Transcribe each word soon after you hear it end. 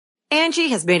Angie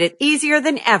has made it easier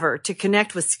than ever to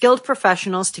connect with skilled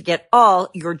professionals to get all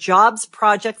your jobs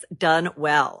projects done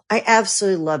well. I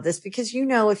absolutely love this because,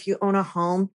 if you own a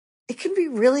home, it can be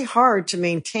really hard to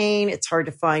maintain. It's hard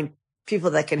to find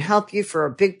people that can help you for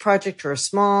a big project or a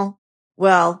small.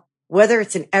 Well, whether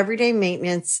it's in everyday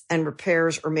maintenance and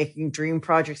repairs or making dream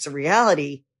projects a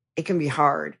reality, it can be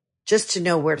hard just to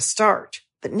know where to start.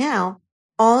 But now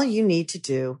all you need to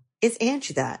do is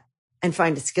Angie that and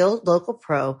find a skilled local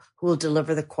pro who will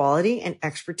deliver the quality and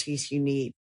expertise you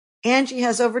need. Angie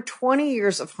has over 20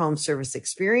 years of home service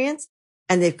experience,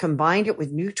 and they've combined it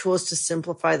with new tools to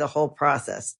simplify the whole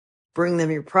process. Bring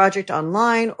them your project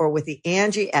online or with the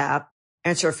Angie app,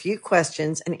 answer a few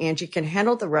questions, and Angie can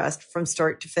handle the rest from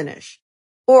start to finish.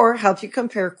 Or help you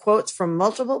compare quotes from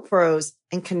multiple pros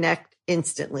and connect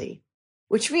instantly,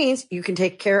 which means you can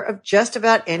take care of just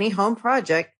about any home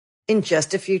project in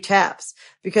just a few taps.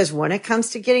 Because when it comes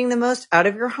to getting the most out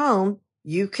of your home,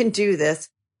 you can do this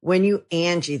when you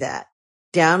Angie that.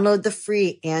 Download the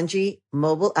free Angie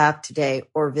mobile app today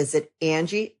or visit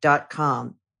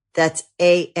Angie.com. That's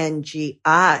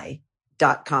ANGI.com.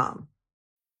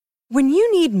 When you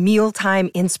need mealtime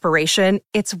inspiration,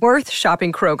 it's worth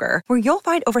shopping Kroger, where you'll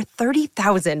find over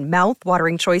 30,000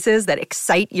 mouth-watering choices that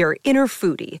excite your inner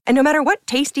foodie. And no matter what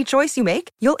tasty choice you make,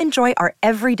 you'll enjoy our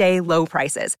everyday low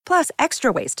prices, plus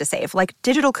extra ways to save, like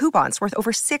digital coupons worth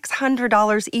over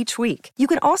 $600 each week. You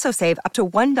can also save up to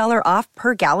 $1 off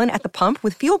per gallon at the pump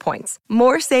with fuel points.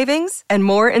 More savings and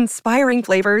more inspiring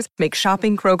flavors make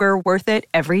shopping Kroger worth it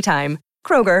every time.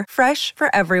 Kroger, fresh for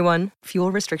everyone.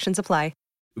 Fuel restrictions apply.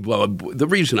 Well, the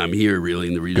reason I'm here, really,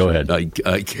 and the reason Go ahead. I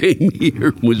came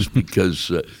here was because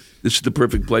this is the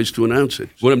perfect place to announce it.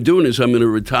 What I'm doing is I'm going to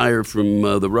retire from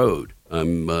the road.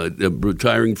 I'm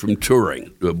retiring from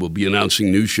touring. We'll be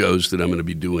announcing new shows that I'm going to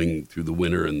be doing through the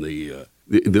winter and the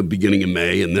beginning of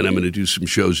May, and then I'm going to do some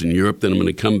shows in Europe. Then I'm going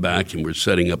to come back, and we're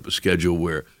setting up a schedule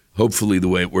where hopefully the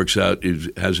way it works out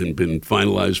hasn't been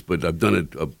finalized, but I've done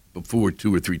it before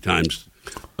 2 or 3 times.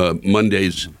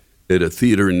 Mondays at a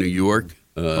theater in New York.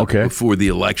 Before the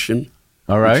election,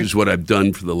 all right, which is what I've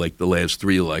done for the last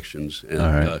 3 elections,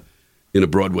 and in a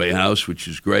Broadway house, which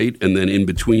is great. And then in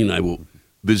between, I will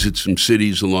visit some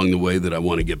cities along the way that I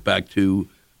want to get back to.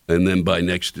 And then by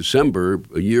next December,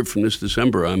 a year from this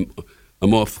December, I'm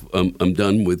off. I'm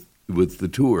done with the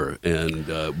tour, and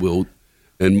we'll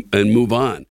move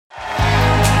on.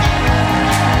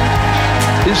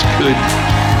 This could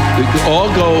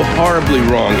all go horribly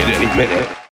wrong at any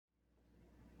minute.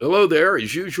 Hello there.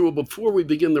 As usual, before we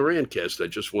begin the Rantcast, I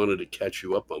just wanted to catch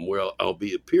you up on where I'll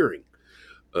be appearing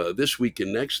this week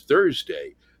and next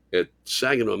Thursday at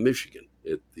Saginaw, Michigan,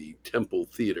 at the Temple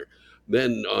Theater.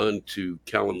 Then on to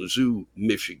Kalamazoo,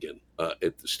 Michigan,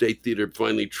 at the State Theater.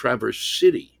 Finally, Traverse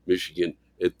City, Michigan,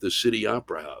 at the City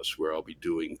Opera House, where I'll be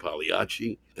doing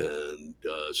Pagliacci and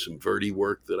some Verdi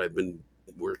work that I've been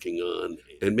working on,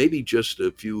 and maybe just a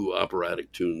few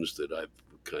operatic tunes that I've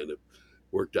kind of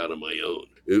worked out on my own.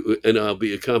 And I'll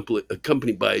be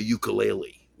accompanied by a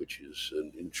ukulele, which is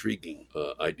an intriguing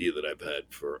idea that I've had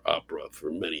for opera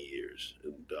for many years.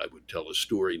 And I would tell a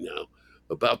story now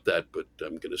about that, but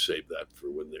I'm going to save that for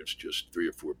when there's just 3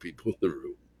 or 4 people in the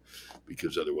room,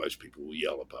 because otherwise people will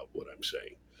yell about what I'm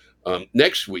saying.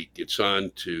 Next week, it's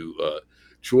on to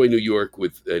Troy, New York,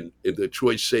 with the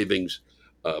Troy Savings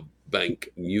Bank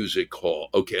Music Hall.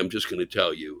 Okay, I'm just going to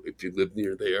tell you, if you live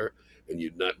near there and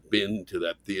you've not been to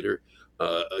that theater,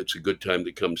 it's a good time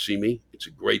to come see me. It's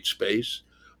a great space,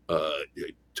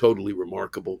 totally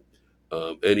remarkable.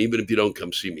 And even if you don't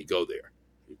come see me, go there.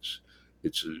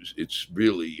 It's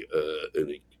really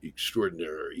an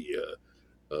extraordinary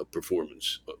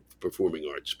performing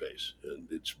arts space, and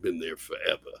it's been there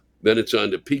forever. Then it's on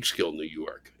to Peekskill, New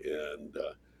York, and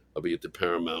I'll be at the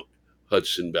Paramount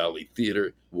Hudson Valley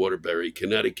Theater, Waterbury,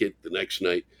 Connecticut, the next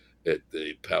night at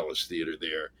the Palace Theater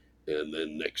there, and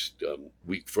then next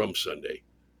week from Sunday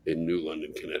in New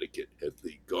London, Connecticut at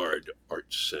the Gard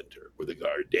Arts Center, or the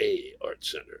Gardet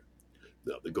Arts Center.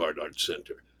 No, the Gard Arts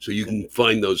Center. So you can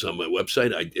find those on my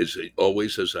website. As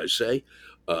I say,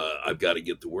 I've got to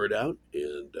get the word out,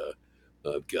 and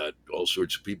I've got all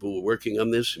sorts of people working on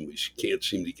this, and we can't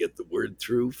seem to get the word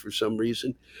through for some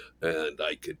reason. And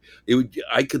I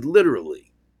could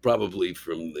literally, probably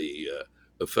from the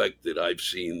effect that I've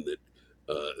seen that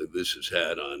this has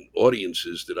had on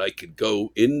audiences, that I could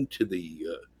go into the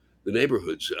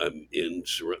neighborhoods I'm in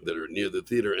that are near the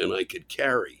theater, and I could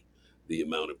carry the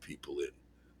amount of people in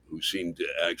who seem to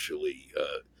actually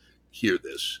hear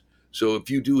this. So if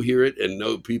you do hear it and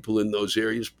know people in those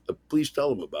areas, please tell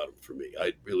them about it for me.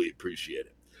 I'd really appreciate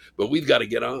it. But we've got to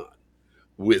get on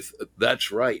with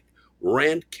That's Right,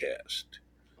 Rantcast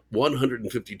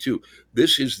 152.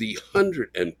 This is the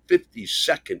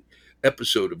 152nd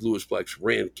episode of Lewis Black's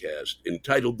Rantcast,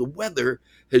 entitled "The Weather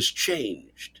Has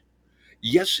Changed."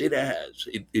 Yes, it has.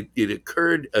 It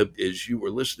occurred as you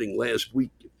were listening last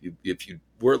week, if you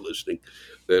were listening,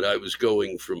 that I was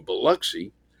going from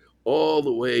Biloxi all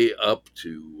the way up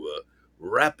to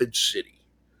Rapid City,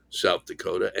 South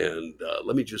Dakota, and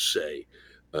let me just say,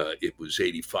 it was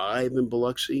 85 in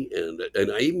Biloxi, and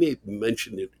I may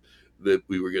mention it that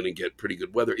we were going to get pretty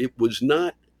good weather. It was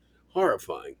not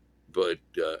horrifying, but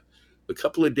a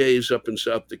couple of days up in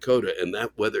South Dakota, and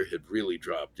that weather had really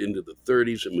dropped into the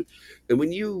 30s. And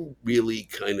when you really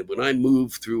when I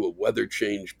moved through a weather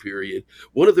change period,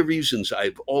 one of the reasons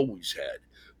I've always had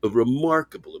a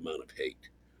remarkable amount of hate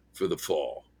for the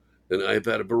fall, and I've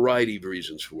had a variety of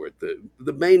reasons for it.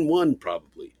 The main one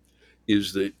probably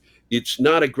is that it's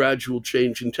not a gradual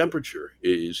change in temperature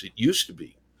as it used to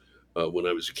be. When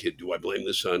I was a kid, do I blame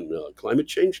this on climate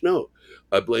change? No,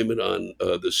 I blame it on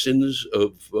the sins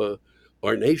of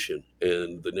our nation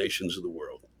and the nations of the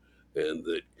world, and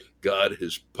that God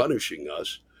is punishing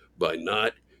us by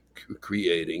not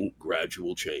creating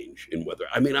gradual change in weather.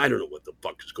 I mean, I don't know what the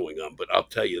fuck is going on, but I'll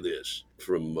tell you this: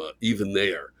 from even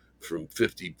there, from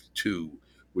 52,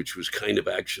 which was kind of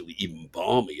actually even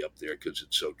balmy up there because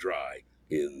it's so dry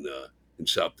in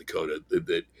South Dakota,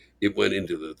 that it went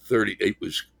into the 30. It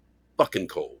was fucking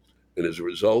cold, and as a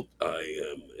result,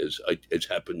 I am, as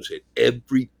happens at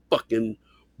every fucking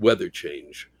weather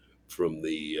change, from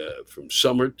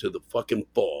summer to the fucking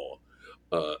fall,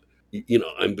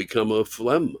 I'm become a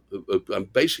phlegm. I'm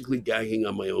basically gagging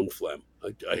on my own phlegm.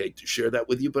 I hate to share that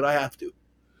with you, but I have to.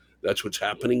 That's what's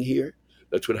happening here.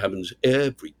 That's what happens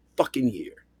every fucking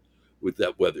year with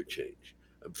that weather change,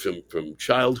 from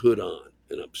childhood on,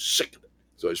 and I'm sick of it.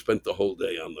 So I spent the whole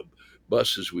day on the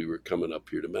bus as we were coming up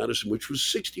here to Madison, which was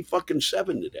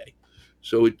 60-fucking-7 today.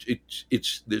 So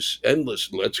it's this endless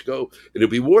let's go. It'll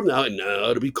be warm now, and now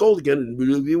it'll be cold again, and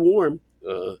it'll be warm.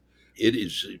 It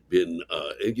has been,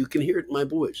 and you can hear it in my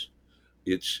voice.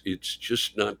 It's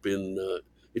just not been.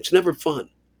 It's never fun.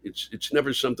 It's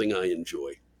never something I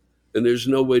enjoy, and there's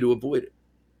no way to avoid it,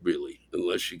 really,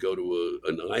 unless you go to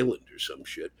an island or some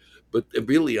shit. But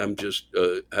really, I'm just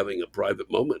having a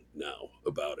private moment now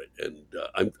about it, and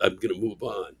I'm going to move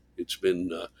on. It's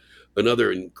been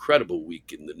another incredible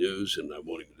week in the news, and I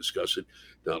won't even discuss it.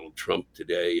 Donald Trump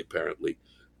today, apparently,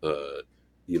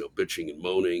 bitching and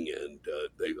moaning, and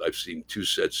I've seen two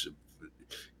sets of.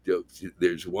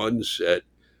 There's one set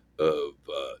of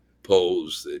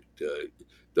polls that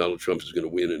Donald Trump is going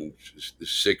to win in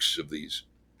 6 of these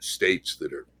states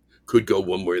that could go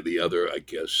one way or the other, I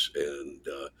guess, and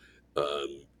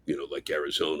like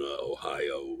Arizona,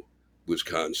 Ohio,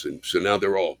 Wisconsin. So now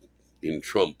they're all in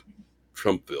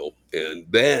Trumpville. And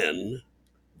then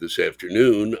this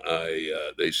afternoon,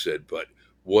 they said, but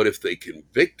what if they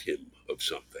convict him of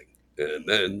something? And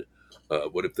then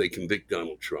what if they convict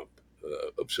Donald Trump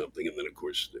of something? And then, of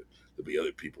course, there'll be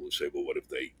other people who say, well, what if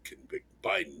they convict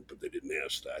Biden? But they didn't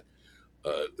ask that.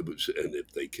 And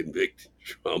if they convict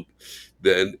Trump,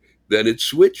 then it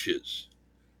switches.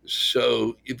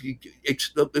 So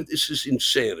this is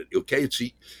insanity. Okay,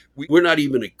 we're not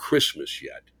even at Christmas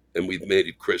yet, and we've made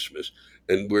it Christmas,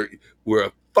 and we're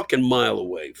a fucking mile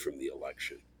away from the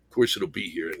election. Of course, it'll be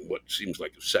here in what seems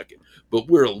like a second, but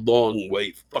we're a long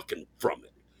way fucking from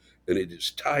it, and it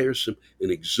is tiresome and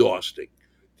exhausting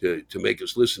to make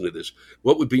us listen to this.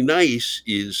 What would be nice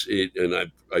is, and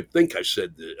I think I've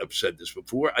said this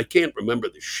before. I can't remember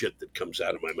the shit that comes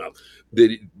out of my mouth. That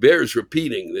it bears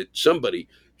repeating, that somebody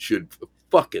should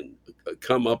fucking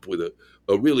come up with a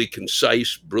really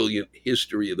concise, brilliant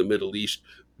history of the Middle East,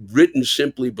 written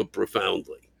simply but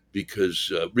profoundly,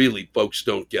 because really folks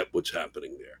don't get what's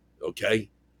happening there, okay?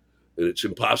 And it's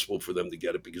impossible for them to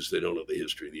get it because they don't know the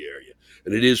history of the area.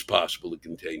 And it is possible to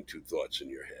contain 2 thoughts in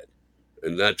your head.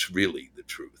 And that's really the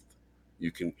truth.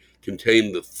 You can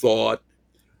contain the thought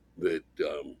that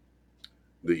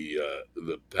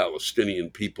the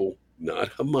Palestinian people, not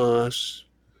Hamas,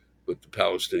 but the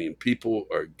Palestinian people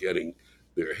are getting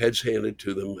their heads handed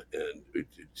to them, and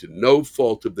to no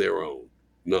fault of their own,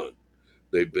 none.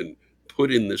 They've been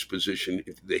put in this position.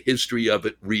 The history of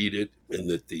it, read it, and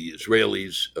that the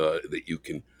Israelis, that you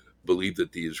can believe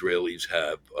that the Israelis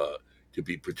have to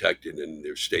be protected, and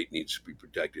their state needs to be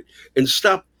protected. And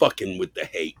stop fucking with the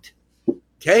hate,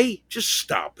 okay? Just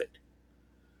stop it.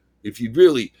 If you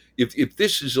really, if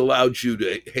this has allowed you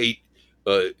to hate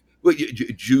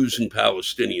Jews and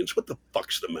Palestinians, what the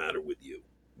fuck's the matter with you?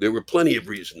 There were plenty of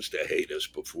reasons to hate us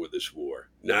before this war.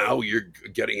 Now you're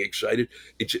getting excited.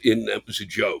 That was a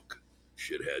joke,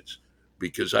 shitheads.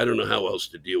 because I don't know how else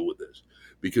to deal with this,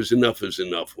 because enough is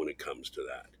enough when it comes to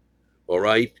that. All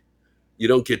right? You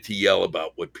don't get to yell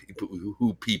about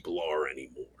who people are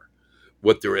anymore,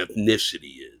 what their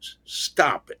ethnicity is.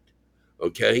 Stop it.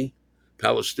 Okay?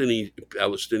 Palestinians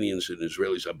and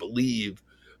Israelis, I believe,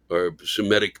 are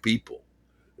Semitic people.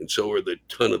 And so are the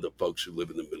ton of the folks who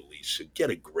live in the Middle East. So get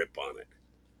a grip on it,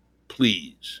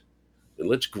 please. And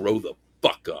let's grow the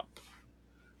fuck up.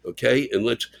 Okay? And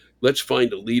let's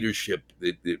find a leadership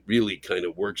that really kind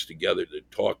of works together to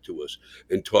talk to us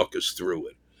and talk us through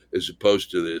it, as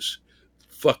opposed to this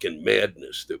fucking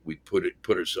madness that we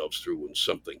put ourselves through when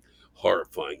something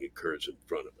horrifying occurs in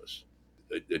front of us.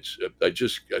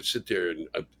 I sit there and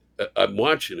I'm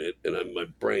watching it, and my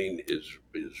brain is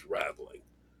rattling.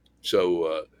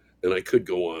 So, and I could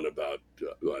go on about,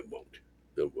 I won't.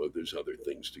 There's other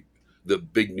things to. The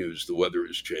big news, the weather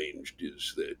has changed,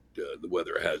 is that the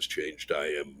weather has changed.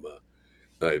 I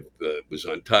was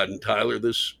on Todd and Tyler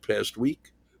this past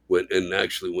week, and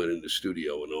actually went in the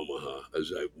studio in Omaha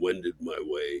as I wended my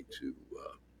way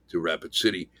to Rapid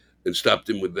City, and stopped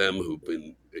in with them, who've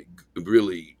been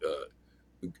really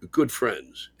good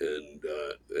friends, and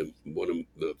one of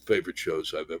the favorite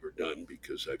shows I've ever done,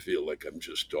 because I feel like I'm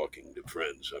just talking to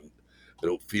friends. I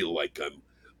don't feel like I'm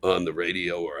on the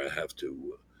radio, or I have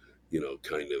to,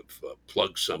 kind of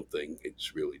plug something.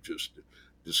 It's really just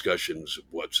discussions of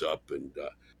what's up,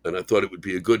 and I thought it would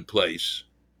be a good place,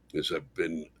 as I've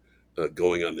been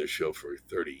going on this show for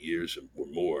 30 years or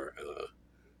more,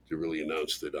 to really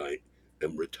announce that I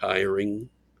am retiring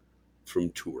from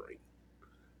touring.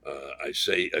 I've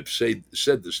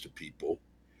said this to people,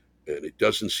 and it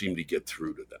doesn't seem to get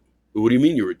through to them. But what do you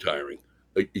mean you're retiring?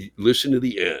 Listen to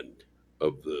the end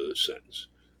of the sentence.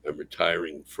 I'm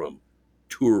retiring from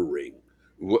touring.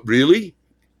 What, really?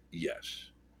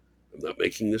 Yes. I'm not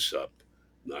making this up.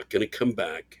 I'm not going to come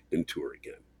back and tour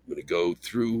again. I'm going to go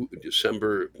through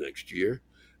December of next year.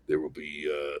 There will be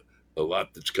a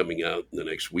lot that's coming out in the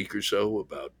next week or so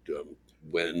about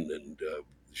when and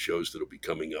shows that will be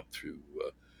coming up through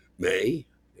May.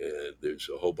 And there's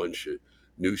a whole bunch of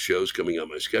new shows coming on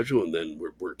my schedule. And then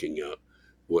we're working out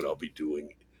what I'll be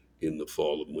doing in the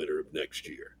fall and winter of next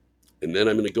year. And then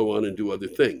I'm going to go on and do other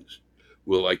things.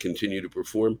 Will I continue to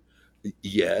perform?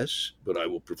 Yes, but I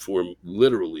will perform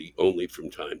literally only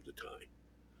from time to time.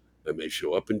 I may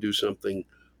show up and do something.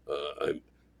 I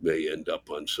may end up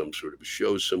on some sort of a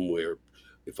show somewhere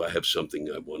if I have something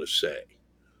I want to say.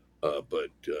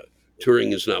 But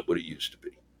touring is not what it used to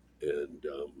be,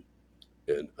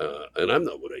 and I'm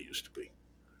not what I used to be.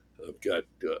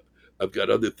 I've got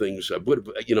other things. I would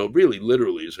have, really,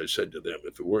 literally, as I said to them,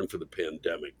 if it weren't for the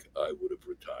pandemic, I would have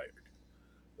retired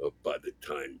by the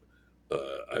time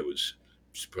I was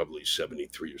probably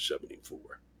 73 or 74.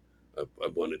 I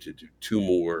wanted to do 2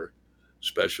 more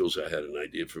specials. I had an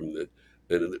idea from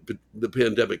but the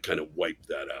pandemic kind of wiped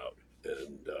that out.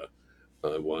 And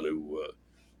I want to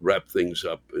wrap things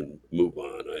up and move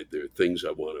on. There are things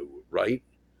I want to write.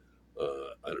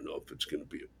 I don't know if it's going to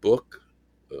be a book,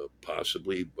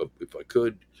 possibly, but if I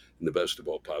could, in the best of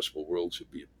all possible worlds,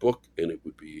 it'd be a book and it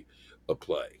would be a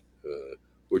play.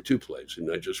 Or 2 plays,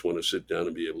 and I just want to sit down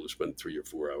and be able to spend 3 or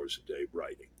 4 hours a day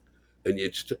writing. And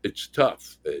it's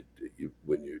tough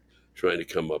when you're trying to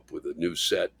come up with a new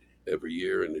set every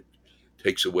year, and it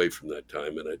takes away from that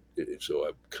time. And so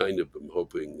I kind of am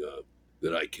hoping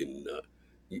that I can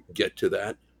get to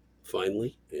that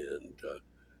finally, and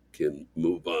can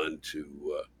move on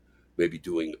to maybe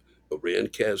doing a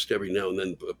Randcast every now and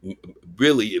then. But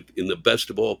really, in the best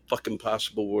of all fucking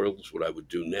possible worlds, what I would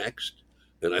do next,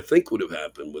 and I think would have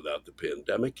happened without the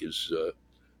pandemic, is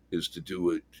to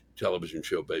do a television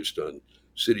show based on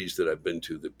cities that I've been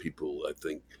to that people, I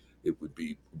think it would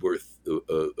be worth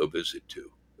a visit to.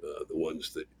 The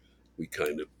ones that we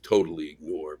kind of totally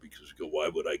ignore because we go, why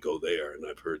would I go there? And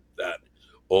I've heard that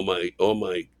all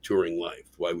my touring life.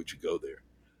 Why would you go there?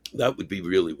 That would be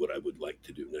really what I would like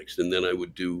to do next. And then I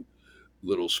would do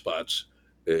little spots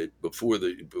before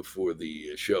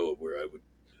the show where I would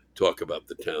talk about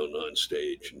the town on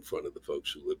stage in front of the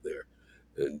folks who live there,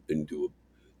 and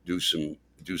do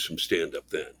some stand up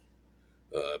then,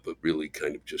 but really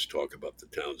kind of just talk about the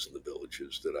towns and the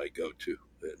villages that I go to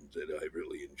and that I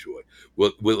really enjoy.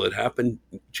 Will it happen?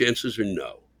 Chances are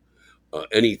no.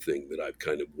 Anything that I've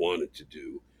kind of wanted to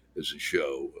do as a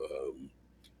show,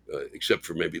 except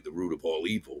for maybe The Root of All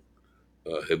Evil,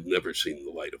 have never seen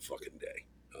the light of fucking day.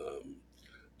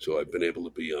 So I've been able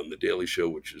to be on The Daily Show,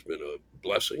 which has been a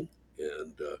blessing,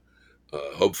 and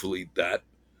hopefully that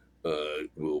I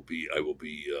will be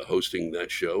hosting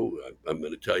that show. I'm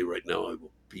going to tell you right now, I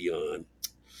will be on,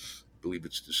 I believe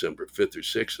it's December 5th or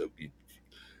 6th.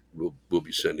 we'll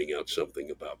be sending out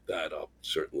something about that. I'll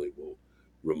certainly will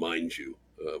remind you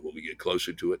when we get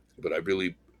closer to it. But I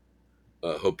really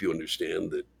hope you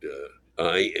understand that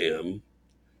I am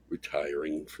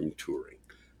retiring from touring.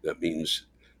 That means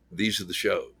these are the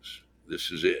shows.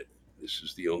 This is it. This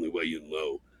is the only way you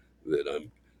know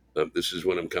that this is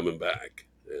when I'm coming back.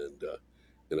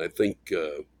 And I think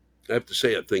I have to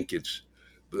say I think it's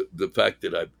the fact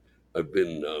that I've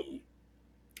been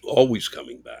always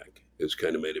coming back has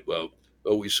kind of made it. Well,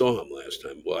 oh, we saw him last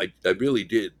time. Well, I really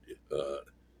did.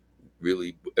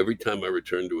 Really, every time I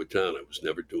returned to a town, I was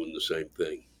never doing the same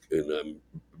thing, and I'm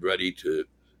ready to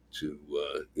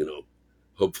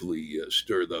hopefully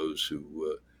stir those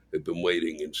who have been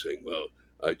waiting and saying, "Well,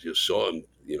 I just saw him,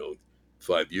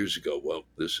 5 years ago." Well,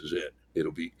 this is it.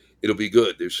 It'll be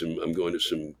good. I'm going to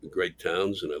some great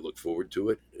towns, and I look forward to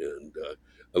it, and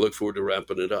I look forward to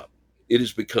wrapping it up. It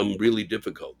has become really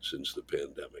difficult since the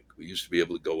pandemic. We used to be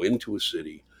able to go into a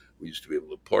city. We used to be able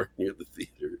to park near the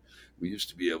theater. We used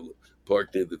to be able to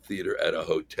park near the theater at a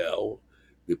hotel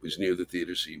that was near the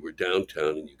theater, so you were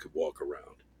downtown and you could walk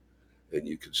around and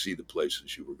you could see the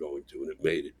places you were going to, and it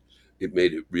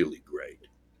made it really great.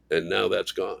 And now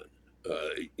that's gone.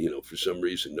 For some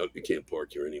reason, no, you can't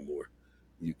park here anymore.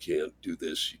 You can't do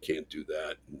this. You can't do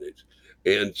that.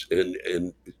 And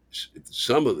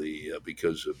some of the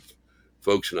because of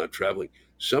folks not traveling,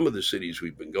 some of the cities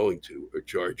we've been going to are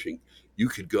charging. You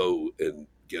could go and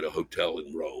get a hotel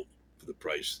in Rome for the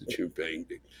price that you're paying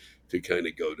to kind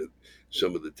of go to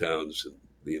some of the towns in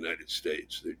the United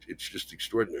States. It's just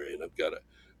extraordinary. And I've got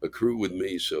a crew with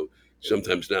me, so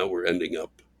sometimes now we're ending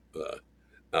up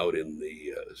out in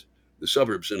the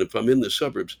suburbs. And if I'm in the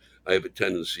suburbs, I have a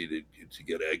tendency to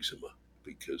get eczema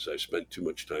because I spent too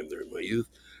much time there in my youth.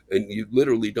 And you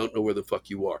literally don't know where the fuck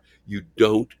you are. You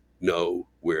don't know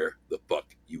where the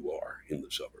fuck you are in the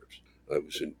suburbs. I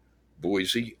was in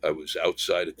Boise. I was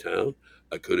outside of town.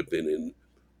 I could have been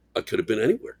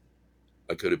anywhere.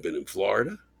 I could have been in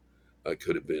Florida. I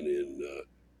could have been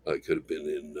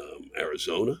in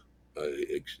Arizona,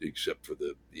 except for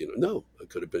no. I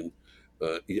could have been.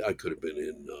 I could have been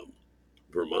in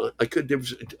Vermont. There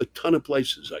was a ton of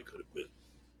places I could have been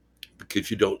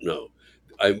because you don't know.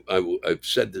 I've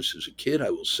said this as a kid. I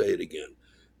will say it again.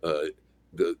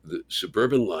 The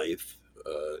suburban life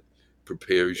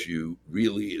prepares you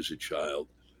really as a child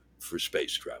for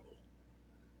space travel.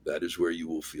 That is where you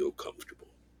will feel comfortable.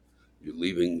 You're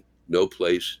leaving no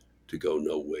place to go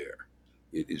nowhere.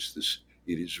 It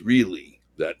is really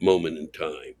that moment in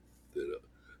time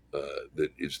that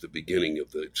is the beginning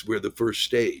of it's where the first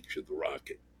stage of the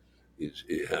rocket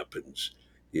it happens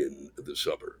in the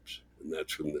suburbs. And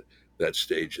that's from that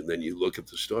stage. And then you look at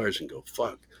the stars and go,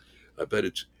 fuck, I bet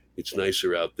it's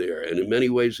nicer out there. And in many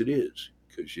ways it is,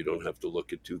 because you don't have to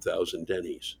look at 2,000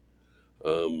 Denny's.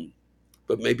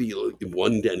 But maybe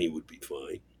one Denny would be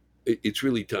fine. It's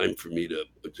really time for me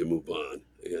to move on.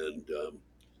 And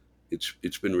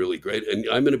it's been really great. And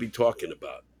I'm going to be talking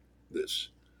about this,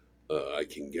 I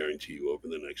can guarantee you, over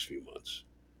the next few months.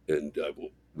 And I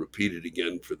will repeat it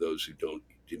again for those who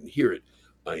didn't hear it.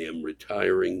 I am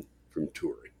retiring from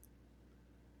touring.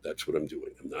 That's what I'm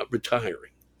doing. I'm not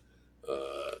retiring.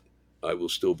 I will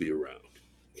still be around.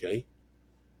 Okay?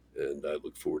 And I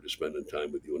look forward to spending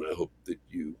time with you. And I hope that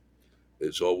you,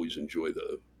 as always, enjoy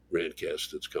the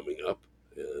Rantcast that's coming up.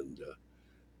 And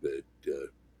that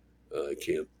I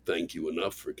can't thank you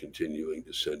enough for continuing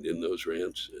to send in those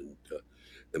rants.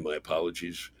 And my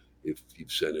apologies if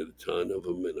you've sent in a ton of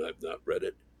them and I've not read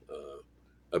it.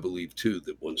 I believe, too,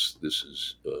 that once this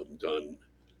is done,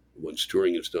 once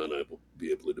touring is done, I will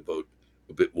be able to devote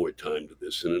a bit more time to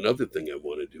this. And another thing I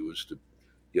want to do is to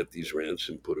get these rants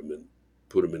and put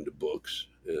them into books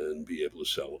and be able to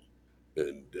sell them.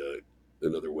 And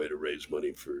another way to raise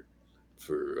money for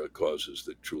causes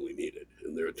that truly need it.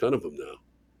 And there are a ton of them now,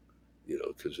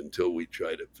 because until we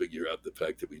try to figure out the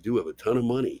fact that we do have a ton of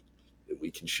money and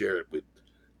we can share it with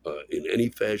in any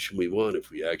fashion we want,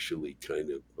 if we actually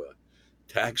kind of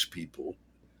tax people,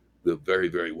 the very,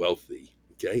 very wealthy,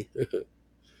 okay,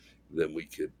 then we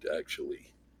could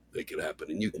actually make it happen.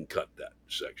 And you can cut that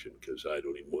section because I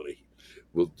don't even want to.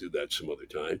 We'll do that some other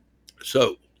time.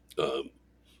 So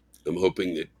I'm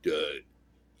hoping that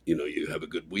you have a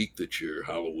good week, that your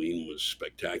Halloween was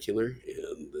spectacular,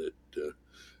 and that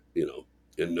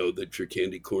and know that your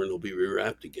candy corn will be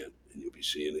rewrapped again, and you'll be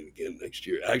seeing it again next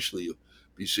year. Actually, you'll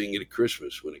be seeing it at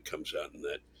Christmas when it comes out in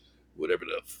that whatever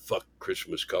the fuck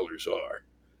Christmas colors are,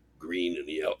 green and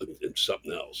yellow and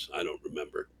something else. I don't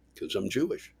remember because I'm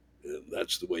Jewish, and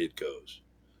that's the way it goes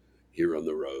here on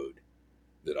the road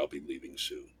that I'll be leaving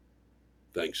soon.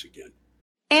 Thanks again.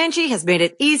 Angie has made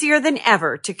it easier than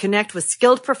ever to connect with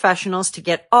skilled professionals to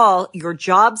get all your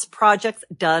jobs projects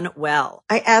done well.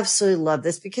 I absolutely love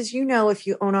this because, if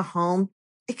you own a home,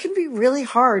 it can be really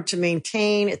hard to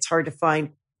maintain. It's hard to find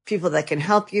people that can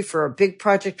help you for a big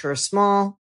project or a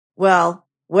small. Well,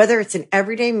 whether it's in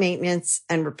everyday maintenance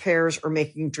and repairs or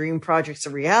making dream projects a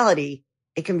reality,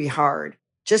 it can be hard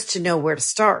just to know where to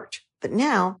start. But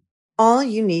now all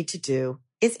you need to do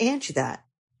is Angie that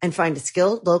and find a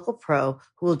skilled local pro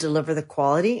who will deliver the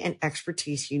quality and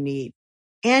expertise you need.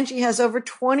 Angie has over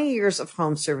 20 years of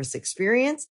home service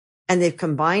experience, and they've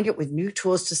combined it with new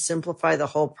tools to simplify the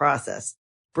whole process.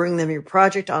 Bring them your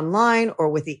project online or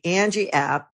with the Angie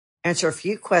app, answer a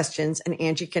few questions, and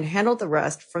Angie can handle the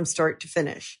rest from start to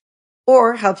finish.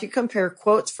 Or help you compare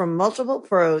quotes from multiple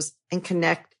pros and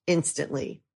connect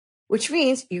instantly, which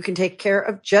means you can take care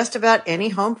of just about any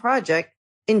home project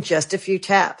in just a few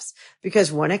taps.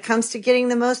 Because when it comes to getting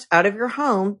the most out of your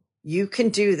home, you can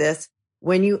do this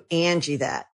when you Angie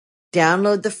that.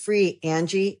 Download the free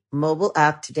Angie mobile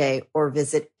app today or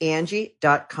visit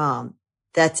Angie.com.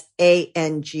 That's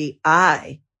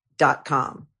ANGI.com.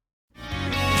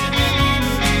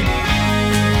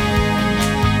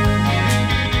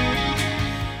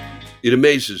 It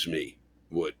amazes me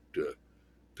what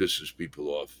pisses people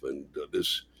off, and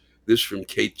this from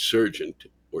Kate Sargent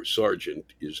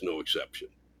is no exception.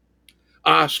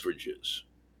 Ostriches.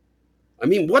 I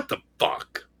mean, what the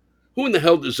fuck? Who in the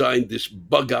hell designed this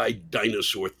bug-eyed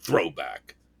dinosaur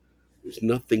throwback? There's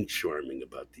nothing charming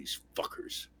about these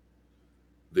fuckers.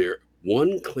 Their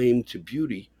one claim to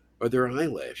beauty are their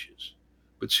eyelashes.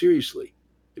 But seriously,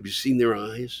 have you seen their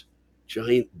eyes?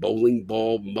 Giant bowling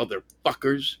ball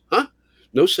motherfuckers, huh?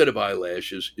 No set of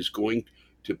eyelashes is going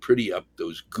to pretty up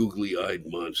those googly-eyed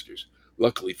monsters.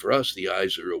 Luckily for us, the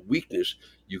eyes are a weakness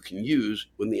you can use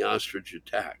when the ostrich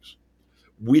attacks,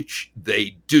 which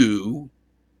they do.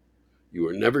 You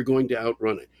are never going to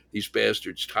outrun it. These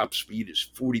bastards' top speed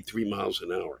is 43 miles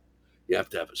an hour. You have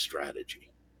to have a strategy.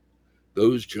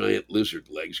 Those giant lizard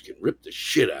legs can rip the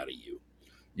shit out of you.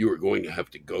 You are going to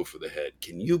have to go for the head.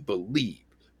 Can you believe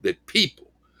that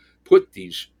people put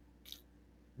these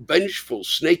vengeful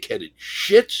snake-headed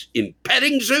shits in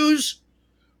petting zoos?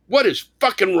 What is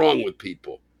fucking wrong with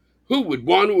people? Who would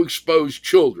want to expose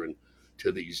children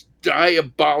to these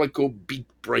diabolical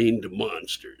beak-brained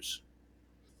monsters?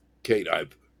 Kate, I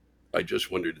just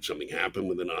wondered, did something happen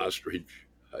with an ostrich?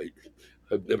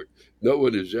 I've never, no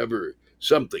one has ever,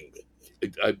 something.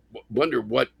 I wonder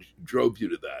what drove you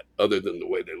to that, other than the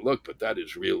way they look, but that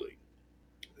is really,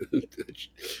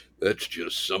 that's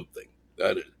just something.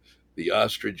 That is, the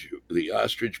ostrich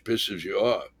pisses you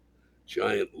off.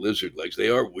 Giant lizard legs. They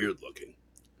are weird looking.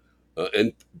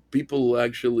 And people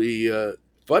actually,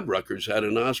 Fuddruckers had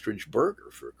an ostrich burger,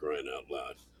 for crying out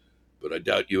loud. But I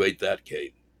doubt you ate that,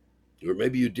 Kate. Or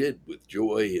maybe you did, with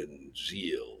joy and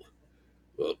zeal.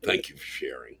 Well, thank you for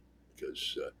sharing,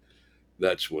 because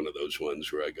that's one of those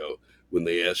ones where I go, when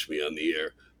they ask me on the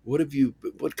air,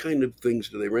 what kind of things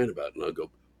do they rant about? And I'll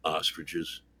go,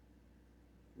 ostriches.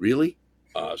 Really?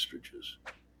 Ostriches.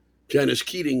 Janice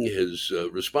Keating has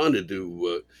responded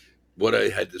to what I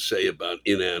had to say about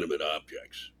inanimate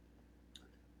objects.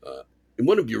 In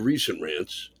one of your recent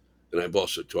rants, and I've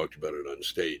also talked about it on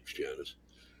stage, Janice,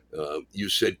 you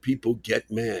said people get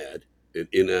mad at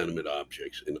inanimate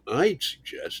objects, and I'd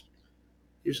suggest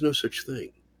there's no such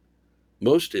thing.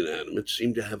 Most inanimates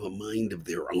seem to have a mind of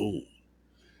their own.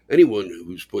 Anyone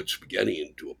who's put spaghetti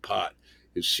into a pot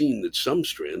has seen that some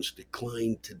strands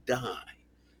decline to die,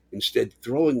 instead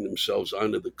throwing themselves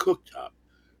onto the cooktop,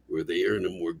 where they earn a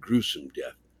more gruesome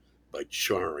death by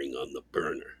charring on the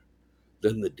burner.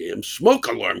 Then the damn smoke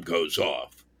alarm goes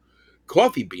off.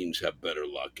 Coffee beans have better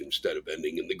luck. Instead of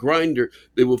ending in the grinder,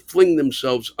 they will fling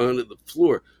themselves onto the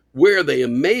floor, where they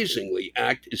amazingly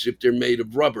act as if they're made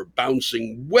of rubber,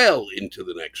 bouncing well into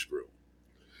the next room.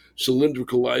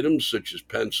 Cylindrical items such as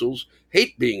pencils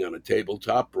hate being on a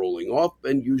tabletop, rolling off,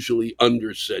 and usually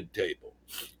under said table.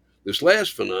 This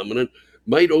last phenomenon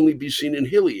might only be seen in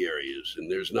hilly areas,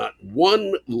 and there's not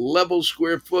one level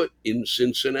square foot in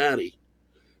Cincinnati.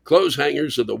 Clothes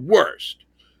hangers are the worst.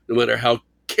 No matter how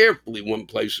carefully one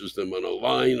places them on a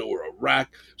line or a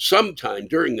rack, sometime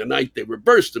during the night they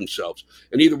reverse themselves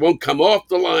and either won't come off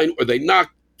the line or they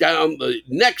knock down the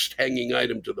next hanging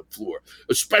item to the floor,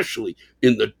 especially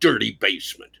in the dirty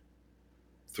basement.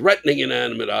 Threatening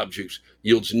inanimate objects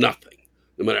yields nothing.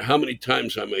 No matter how many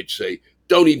times I might say,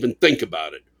 don't even think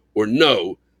about it, or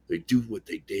no, they do what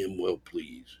they damn well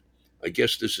please. I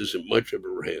guess this isn't much of a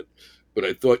rant, but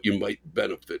I thought you might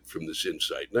benefit from this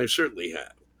insight, and I certainly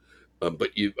have.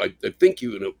 But I think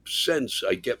you, in a sense,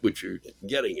 I get what you're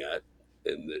getting at,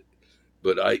 and that.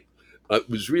 But it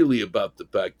was really about the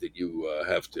fact that you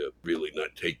have to really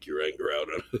not take your anger out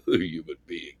on other human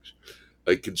beings.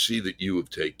 I can see that you have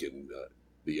taken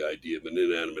the idea of an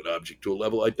inanimate object to a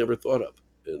level I'd never thought of,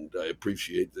 and I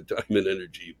appreciate the time and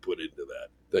energy you put into that.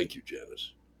 Thank you,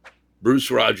 Janice.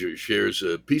 Bruce Rogers shares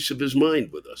a piece of his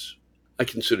mind with us. I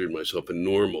considered myself a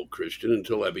normal Christian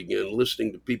until I began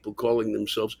listening to people calling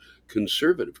themselves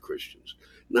conservative Christians.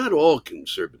 Not all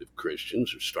conservative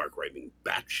Christians are stark raving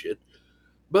batshit,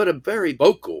 but a very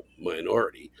vocal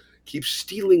minority keeps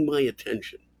stealing my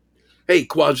attention. Hey,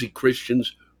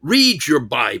 quasi-Christians, read your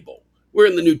Bible. Where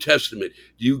in the New Testament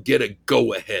do you get a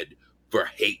go-ahead for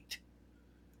hate?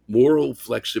 Moral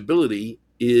flexibility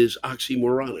is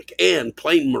oxymoronic and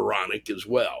plain moronic as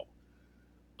well.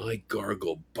 I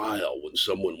gargle bile when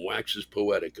someone waxes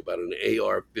poetic about an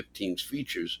AR-15's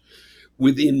features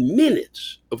within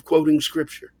minutes of quoting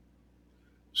scripture.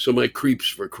 So my creeps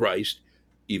for Christ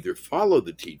either follow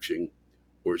the teaching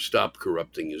or stop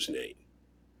corrupting his name.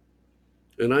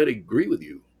 And I'd agree with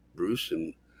you, Bruce,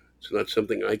 and it's not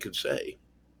something I could say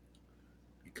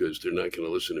because they're not going to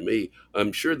listen to me.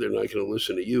 I'm sure they're not going to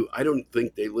listen to you. I don't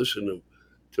think they listen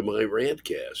to my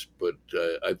rantcast, but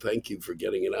I thank you for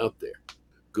getting it out there.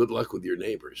 Good luck with your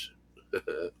neighbors.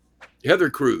 Heather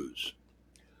Cruz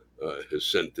has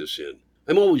sent this in.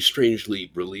 I'm always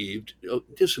strangely relieved,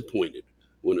 disappointed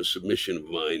when a submission of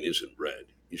mine isn't read.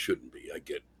 You shouldn't be. I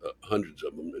get hundreds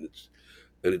of them,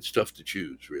 and it's tough to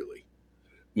choose, really.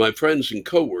 My friends and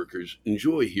coworkers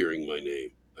enjoy hearing my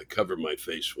name. I cover my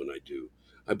face when I do.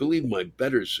 I believe my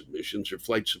better submissions are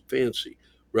flights of fancy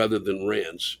rather than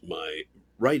rants. My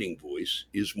writing voice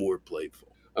is more playful.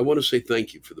 I want to say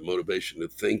thank you for the motivation to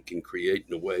think and create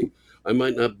in a way I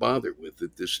might not bother with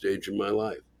at this stage in my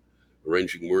life.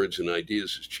 Arranging words and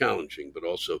ideas is challenging, but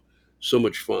also so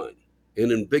much fun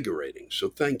and invigorating. So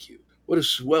thank you. What a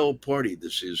swell party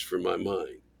this is for my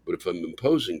mind. But if I'm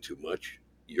imposing too much,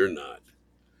 you're not.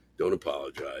 Don't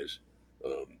apologize.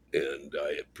 And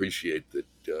I appreciate that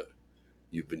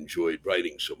you've enjoyed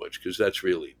writing so much, because that's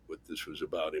really what this was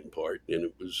about in part. And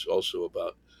it was also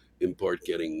about, in part,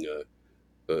 getting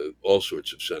all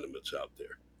sorts of sentiments out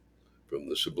there, from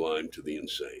the sublime to the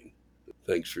insane.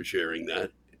 Thanks for sharing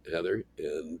that, Heather.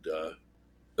 And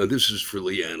this is for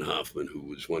Leanne Hoffman, who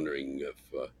was wondering if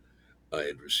I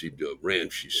had received a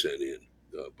rant she sent in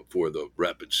before the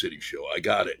Rapid City show. I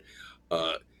got it.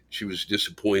 She was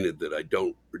disappointed that I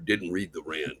didn't read the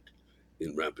rant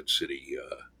in Rapid City,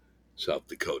 South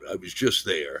Dakota. I was just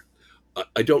there.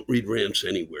 I don't read rants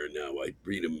anywhere now. I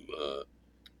read them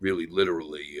really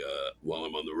literally while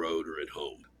I'm on the road or at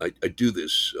home. I do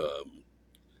this,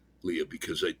 Leah,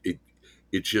 because it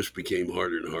just became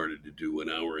harder and harder to do an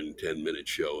hour and 10-minute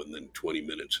show and then 20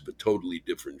 minutes of a totally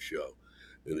different show.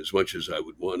 And as much as I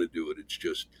would want to do it,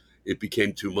 it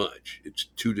became too much. It's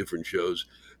two different shows.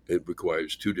 It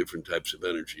requires two different types of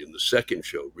energy. And the second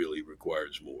show really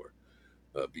requires more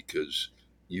because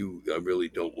I really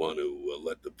don't want to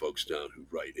let the folks down who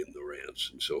write in the rants.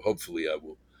 And so hopefully I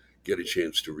will get a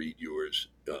chance to read yours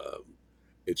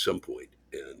at some point.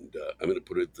 And I'm going to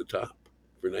put it at the top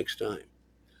for next time.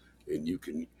 And you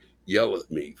can yell at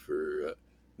me for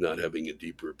not having a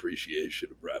deeper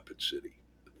appreciation of Rapid City.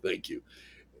 Thank you.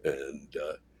 And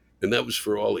that was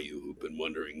for all of you who've been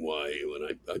wondering why when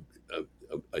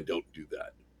I don't do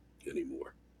that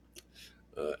anymore.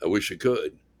 I wish I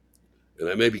could. And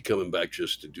I may be coming back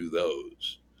just to do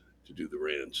the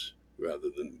rants rather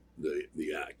than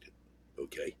the act.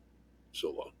 Okay?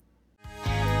 So long.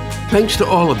 Thanks to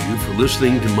all of you for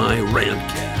listening to my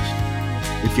Rantcast.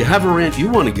 If you have a rant you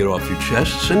want to get off your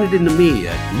chest, send it in to me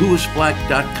at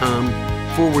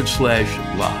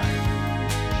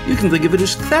lewisblack.com/live. You can think of it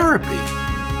as therapy,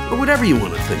 or whatever you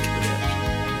want to think of it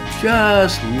as.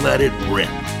 Just let it rip.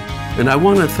 And I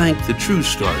want to thank the true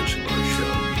stars of our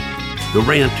show, the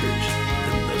ranters,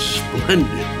 and the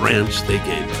splendid rants they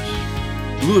gave us.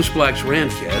 Lewis Black's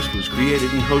Rantcast was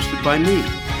created and hosted by me.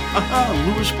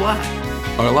 Lewis Black.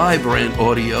 Our live rant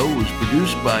audio was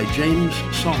produced by James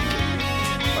Salter.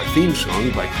 Our theme song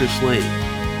by Chris Lane.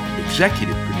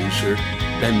 Executive producer,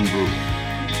 Ben Brewer.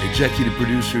 Executive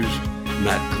producers,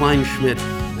 Matt Kleinschmidt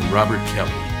and Robert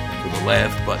Kelly for the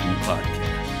Laugh Button Podcast.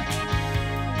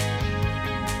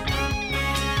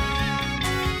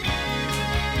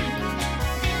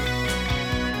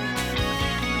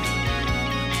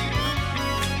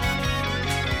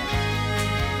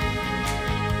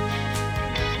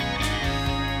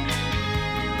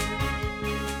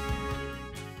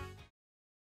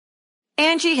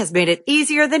 Angie has made it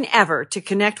easier than ever to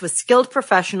connect with skilled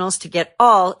professionals to get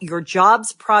all your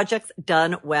jobs projects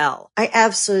done well. I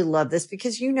absolutely love this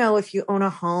because, you know, if you own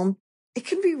a home, it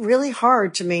can be really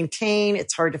hard to maintain.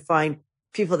 It's hard to find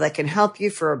people that can help you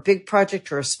for a big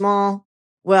project or a small.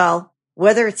 Well,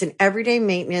 whether it's in everyday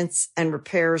maintenance and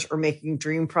repairs or making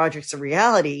dream projects a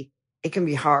reality, it can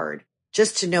be hard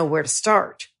just to know where to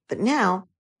start. But now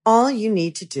all you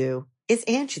need to do is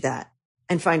Angie that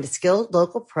and find a skilled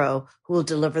local pro who will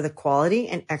deliver the quality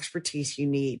and expertise you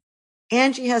need.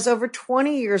 Angie has over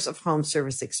 20 years of home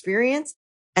service experience,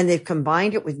 and they've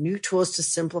combined it with new tools to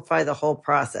simplify the whole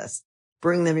process.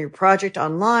 Bring them your project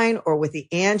online or with the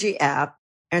Angie app,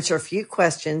 answer a few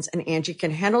questions, and Angie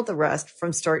can handle the rest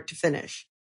from start to finish.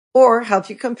 Or help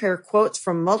you compare quotes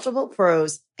from multiple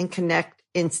pros and connect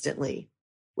instantly,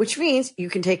 which means you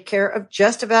can take care of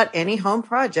just about any home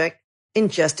project in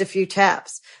just a few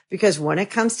taps. Because when it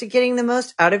comes to getting the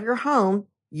most out of your home,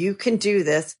 you can do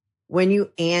this when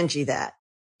you Angie that.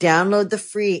 Download the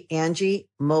free Angie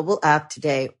mobile app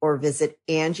today or visit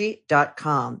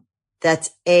Angie.com.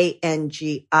 That's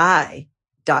ANGI.com.